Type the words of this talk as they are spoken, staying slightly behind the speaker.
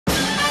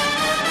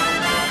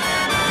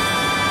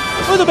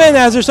Muito bem,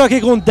 Nerd, eu estou aqui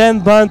com Dan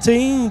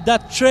Bunting, da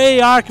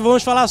Treyarch.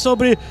 Vamos falar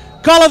sobre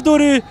Call of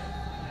Duty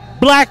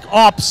Black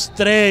Ops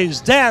 3.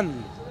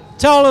 Dan,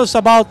 tell us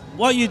about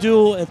what you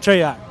do at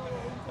Treyarch.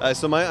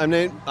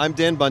 I'm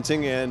Dan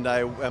Bunting, and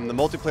I am the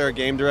multiplayer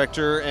game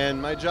director, and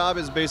my job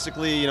is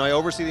basically, I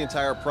oversee the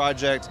entire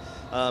project,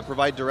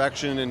 provide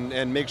direction,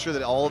 and make sure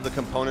that all of the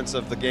components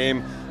of the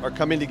game are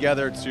coming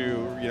together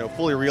to,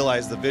 fully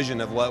realize the vision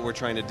of what we're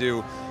trying to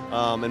do,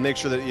 and make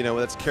sure that,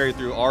 that's carried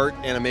through art,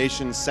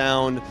 animation,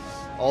 sound,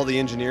 all the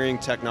engineering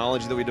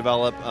technology that we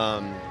develop,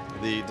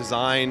 the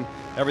design,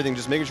 everything,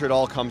 just making sure it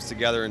all comes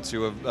together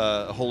into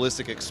a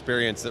holistic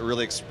experience that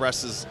really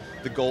expresses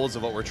the goals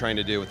of what we're trying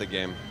to do with the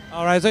game.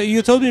 All right, so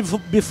you told me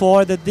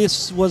before that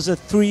this was a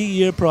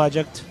 3-year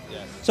project.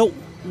 Yes. So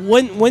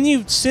when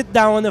you sit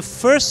down on the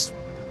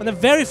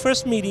very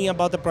first meeting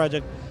about the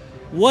project,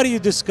 what do you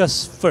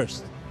discuss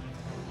first?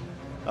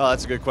 Oh,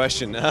 that's a good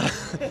question.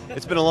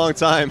 It's been a long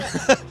time.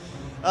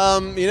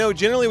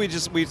 Generally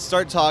we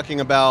start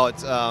talking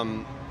about,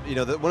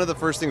 one of the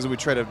first things that we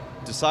try to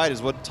decide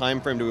is what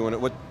time frame do we want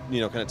to,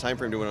 kind of time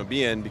frame do we want to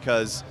be in,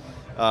 because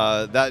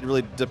that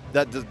really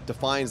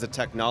defines the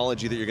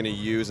technology that you're going to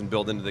use and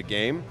build into the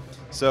game.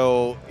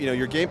 So,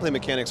 your gameplay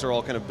mechanics are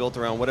all kind of built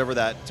around whatever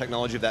that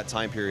technology of that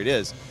time period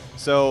is.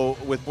 So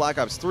with Black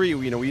Ops 3,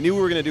 we knew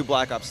we were going to do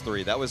Black Ops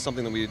 3. That was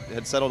something that we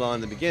had settled on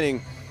in the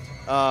beginning,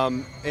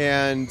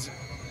 and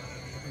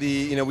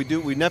we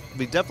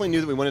definitely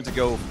knew that we wanted to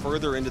go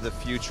further into the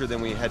future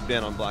than we had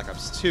been on Black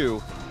Ops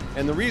 2.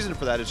 And the reason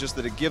for that is just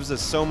that it gives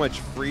us so much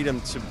freedom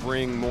to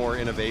bring more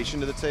innovation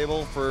to the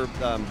table for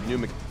new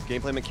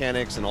gameplay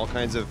mechanics and all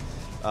kinds of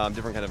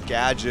different kind of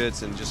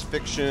gadgets and just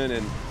fiction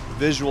and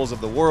visuals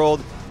of the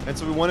world. And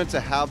so we wanted to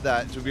have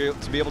that, to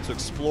be able to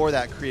explore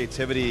that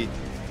creativity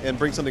and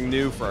bring something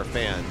new for our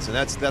fans. And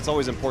that's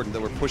always important,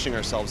 that we're pushing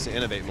ourselves to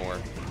innovate more.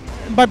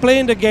 By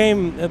playing the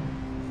game,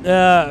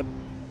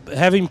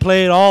 having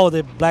played all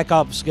the Black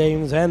Ops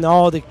games and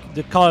all the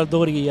Call of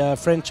Duty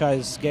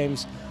franchise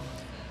games,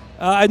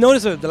 I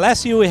noticed that the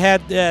last year we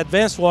had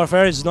Advanced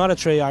Warfare. Is not a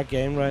Treyarch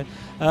game, right?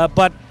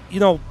 But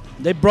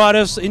they brought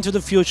us into the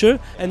future,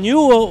 and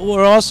you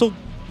were also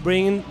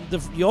bringing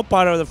your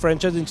part of the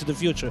franchise into the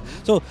future.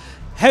 So,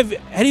 had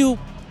you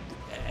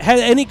had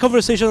any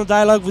conversation or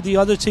dialogue with the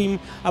other team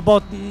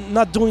about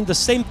not doing the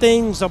same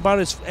things, about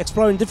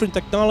exploring different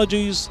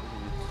technologies?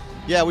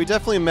 Yeah, we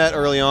definitely met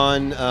early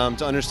on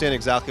to understand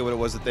exactly what it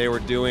was that they were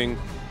doing.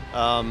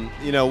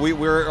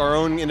 We're our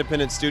own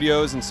independent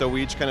studios, and so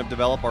we each kind of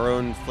develop our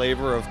own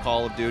flavor of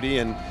Call of Duty,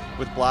 and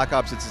with Black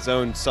Ops it's its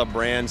own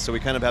sub-brand, so we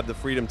kind of have the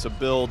freedom to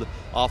build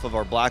off of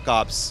our Black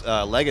Ops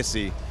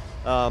legacy.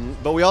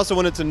 But we also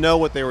wanted to know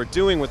what they were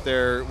doing with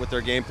their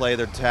gameplay,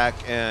 their tech,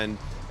 and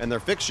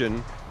their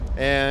fiction,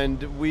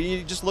 and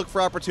we just look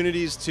for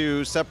opportunities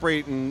to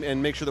separate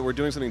and make sure that we're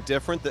doing something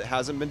different that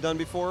hasn't been done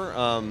before.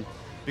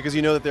 Because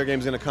you know that their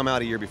game's going to come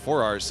out a year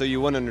before ours, so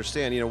you want to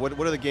understand, what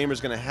are the gamers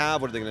going to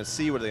have, what are they going to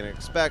see, what are they going to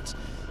expect,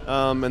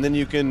 and then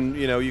you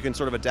can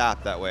sort of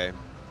adapt that way.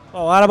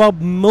 Well, what about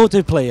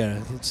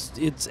multiplayer?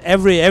 It's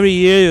every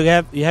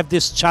year you have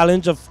this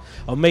challenge of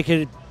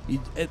making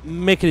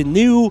it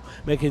new,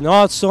 making it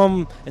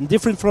awesome and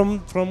different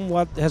from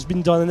what has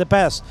been done in the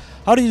past.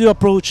 How do you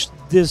approach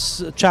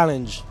this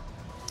challenge?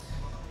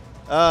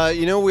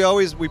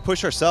 We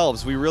push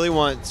ourselves. We really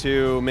want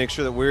to make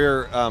sure that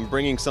we're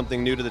bringing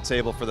something new to the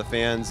table for the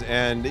fans,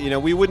 and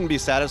we wouldn't be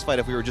satisfied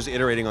if we were just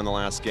iterating on the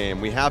last game.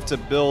 We have to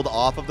build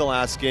off of the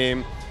last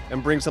game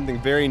and bring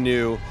something very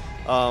new.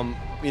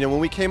 When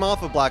we came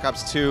off of Black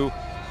Ops 2,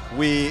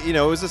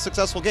 it was a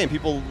successful game.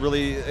 People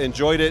really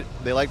enjoyed it.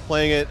 They liked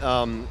playing it.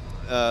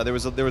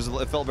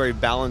 It felt very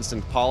balanced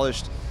and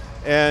polished.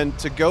 And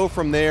to go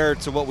from there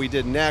to what we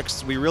did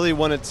next, we really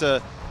wanted to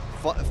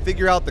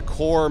figure out the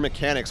core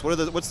mechanics.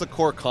 What's the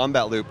core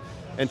combat loop,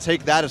 and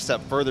take that a step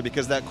further,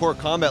 because that core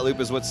combat loop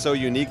is what's so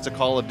unique to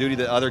Call of Duty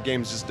that other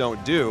games just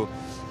don't do.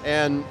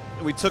 And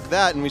we took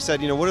that and we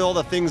said, what are all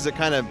the things that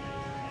kind of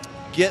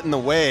get in the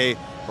way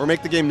or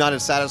make the game not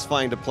as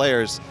satisfying to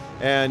players?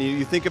 And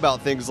you think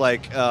about things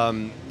like,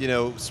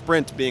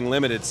 sprint being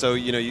limited. So,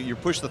 you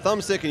push the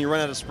thumbstick and you run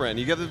out of sprint.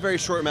 You have a very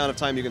short amount of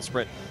time you can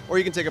sprint, or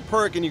you can take a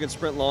perk and you can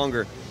sprint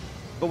longer.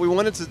 But we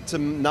wanted to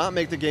not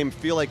make the game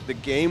feel like the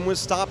game was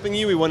stopping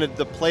you. We wanted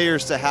the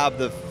players to have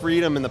the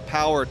freedom and the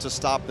power to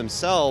stop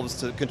themselves,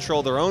 to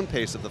control their own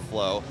pace of the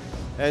flow.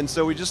 And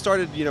so we just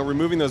started,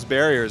 removing those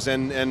barriers.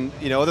 And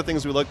other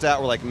things we looked at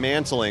were like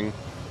mantling.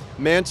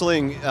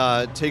 Mantling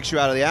takes you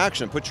out of the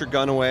action. Put your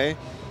gun away,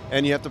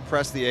 and you have to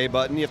press the A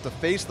button. You have to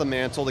face the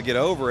mantle to get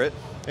over it.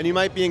 And you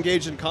might be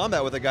engaged in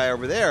combat with a guy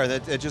over there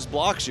that it just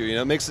blocks you.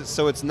 It makes it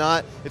so it's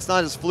not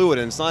as fluid,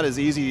 and it's not as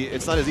easy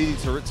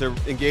to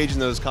engage in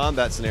those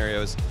combat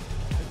scenarios.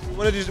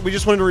 We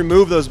just wanted to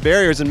remove those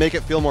barriers and make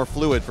it feel more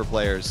fluid for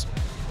players.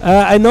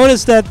 I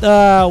noticed that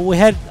we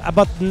had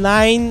about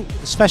 9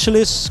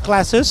 specialist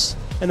classes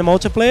in the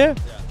multiplayer.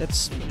 Yeah.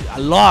 That's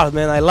a lot,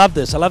 man. I love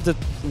this. I love that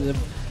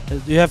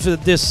you have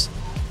this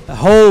a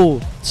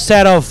whole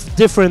set of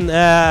different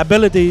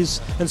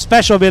abilities and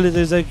special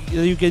abilities that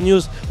you can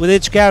use with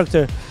each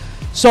character.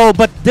 So,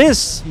 but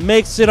this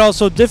makes it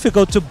also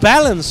difficult to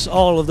balance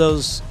all of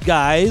those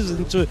guys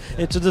into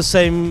the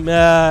same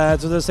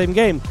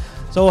game.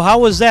 So, how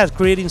was that,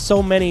 creating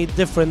so many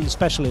different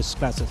specialist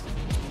classes?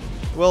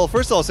 Well,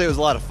 first of all, I'll say it was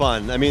a lot of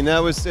fun. I mean,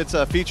 it's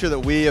a feature that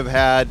we have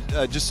had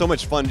just so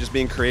much fun just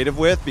being creative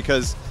with,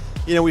 because,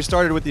 you know, we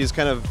started with these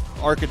kind of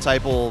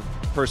archetypal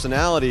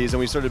personalities and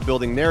we started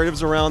building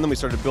narratives around them. We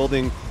started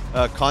building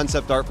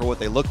concept art for what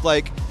they look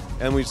like,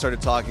 and we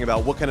started talking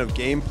about what kind of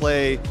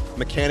gameplay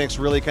mechanics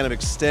really kind of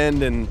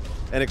extend and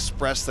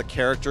express the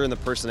character and the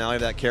personality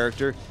of that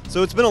character.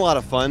 So it's been a lot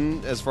of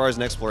fun as far as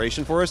an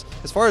exploration for us.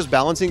 As far as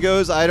balancing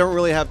goes, I don't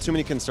really have too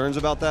many concerns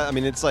about that. I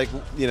mean, it's like,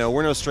 you know,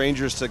 we're no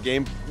strangers to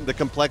the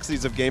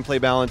complexities of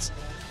gameplay balance.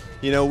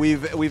 You know,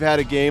 we've had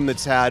a game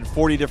that's had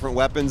 40 different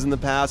weapons in the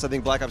past. I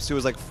think Black Ops 2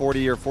 was like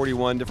 40 or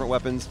 41 different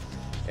weapons.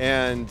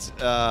 And,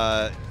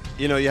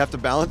 you know, you have to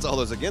balance all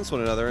those against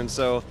one another. And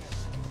so,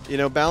 you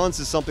know, balance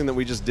is something that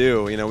we just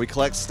do. You know, we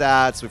collect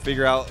stats, we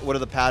figure out what are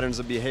the patterns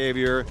of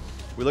behavior,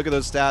 we look at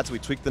those stats, we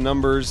tweak the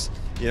numbers.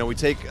 You know, we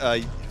take,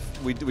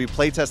 we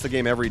play test the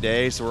game every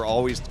day, so we're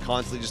always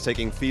constantly just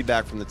taking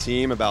feedback from the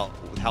team about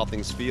how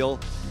things feel.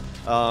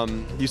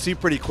 You see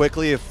pretty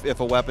quickly if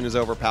a weapon is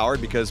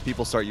overpowered because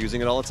people start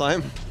using it all the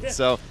time. Yeah.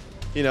 So,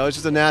 you know, it's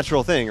just a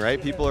natural thing,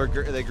 right? People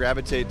they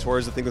gravitate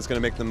towards the thing that's going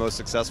to make them most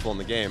successful in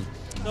the game.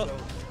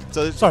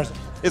 So it's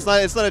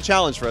not a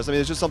challenge for us. I mean,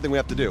 it's just something we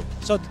have to do.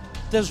 So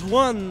there's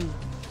one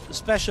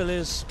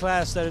specialist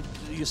class that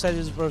you said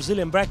is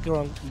Brazilian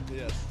background.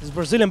 Yes. It's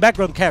Brazilian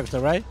background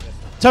character, right? Yes.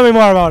 Tell me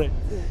more about it.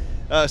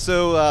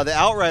 So the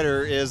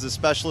Outrider is a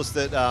specialist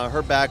that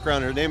her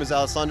background, her name is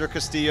Alessandra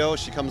Castillo.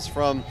 She comes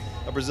from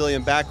a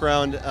Brazilian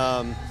background.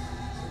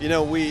 You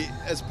know, we,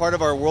 as part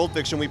of our world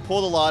fiction, we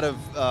pulled a lot of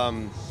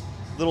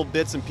little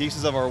bits and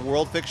pieces of our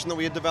world fiction that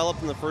we had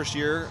developed in the first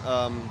year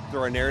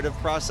through our narrative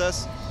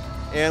process.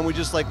 And we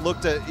just like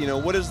looked at, you know,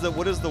 what does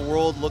the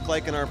world look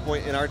like in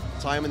our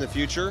time in the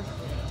future?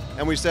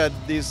 And we said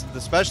the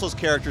specialist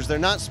characters, they're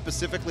not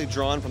specifically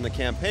drawn from the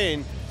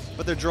campaign,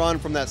 but they're drawn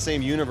from that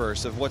same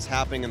universe of what's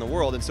happening in the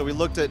world. And so we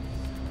looked at,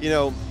 you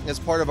know, as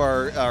part of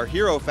our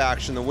hero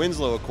faction, the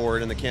Winslow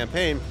Accord in the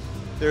campaign,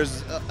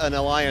 there's an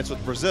alliance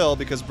with Brazil,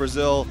 because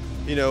Brazil,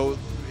 you know,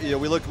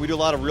 we do a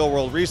lot of real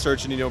world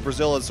research, and, you know,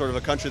 Brazil is sort of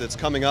a country that's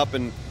coming up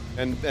and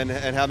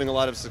having a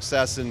lot of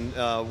success in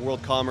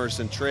world commerce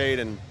and trade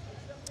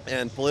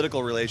and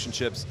political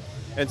relationships.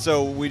 And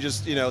so we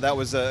just, you know, it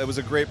was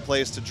a great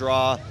place to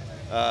draw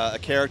a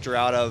character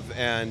out of,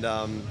 and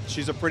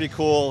she's a pretty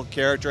cool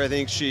character. I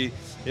think she,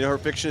 you know, her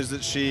fiction is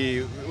that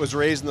she was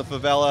raised in the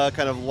favela,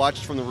 kind of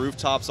watched from the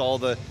rooftops all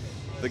the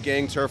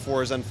gang turf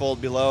wars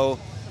unfold below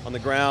on the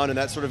ground, and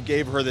that sort of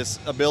gave her this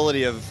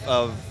ability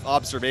of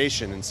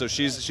observation. And so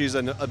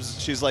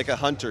she's like a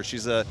hunter.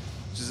 She's a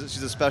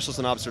specialist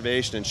in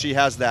observation, and she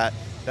has that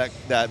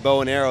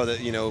bow and arrow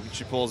that, you know,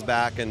 she pulls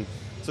back, and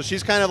so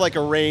she's kind of like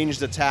a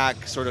ranged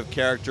attack sort of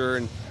character,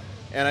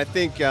 and I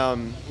think you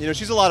know,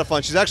 she's a lot of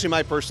fun. She's actually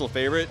my personal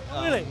favorite.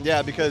 Really?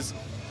 Yeah, because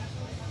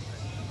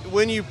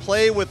when you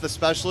play with the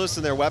specialists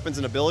and their weapons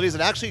and abilities,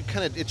 it actually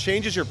it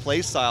changes your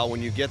play style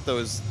when you get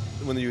those,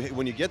 when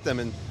you get them.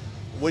 And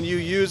when you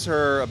use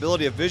her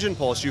ability of Vision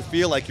Pulse, you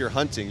feel like you're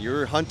hunting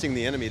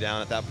the enemy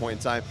down at that point in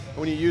time. And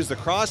when you use the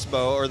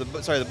crossbow, or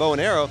the bow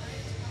and arrow,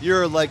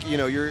 you're like, you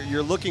know,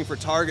 you're looking for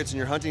targets and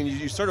you're hunting.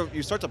 You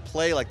start to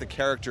play like the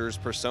character's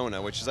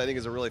persona, which I think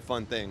is a really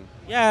fun thing.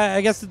 Yeah,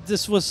 I guess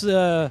this was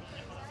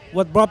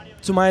what brought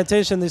to my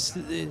attention is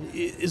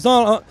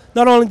not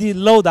only the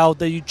loadout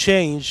that you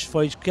change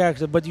for each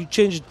character, but you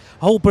change the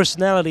whole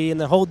personality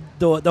and the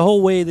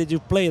whole way that you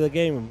play the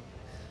game.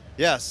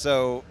 Yeah,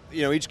 so,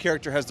 you know, each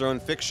character has their own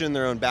fiction,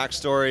 their own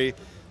backstory.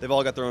 They've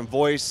all got their own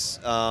voice.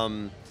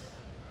 And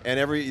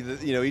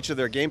each of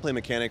their gameplay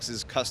mechanics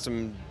is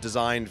custom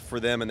designed for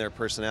them and their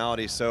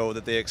personality, so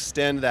that they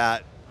extend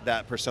that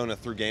persona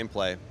through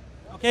gameplay.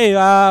 Okay,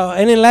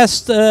 any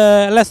last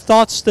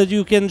thoughts that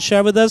you can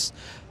share with us?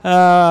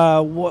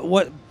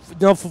 What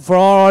you know, for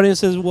our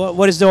audiences,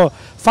 what is their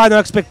final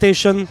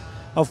expectation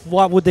of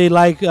what would they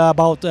like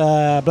about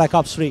Black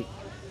Ops 3?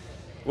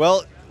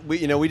 Well,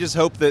 we just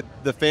hope that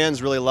the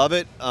fans really love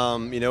it.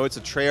 You know, it's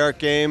a Treyarch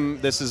game.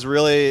 This is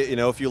really, you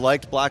know, if you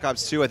liked Black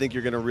Ops 2, I think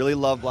you're going to really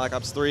love Black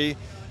Ops 3.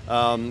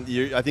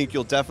 I think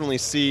you'll definitely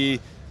see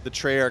the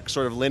Treyarch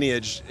sort of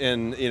lineage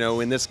in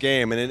this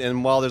game.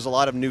 And while there's a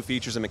lot of new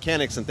features and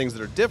mechanics and things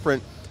that are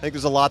different, I think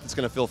there's a lot that's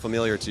going to feel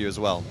familiar to you as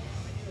well.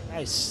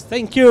 Nice.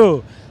 Thank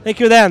you. Thank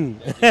you, Dan.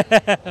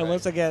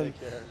 Once again. Take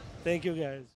care. Thank you, guys.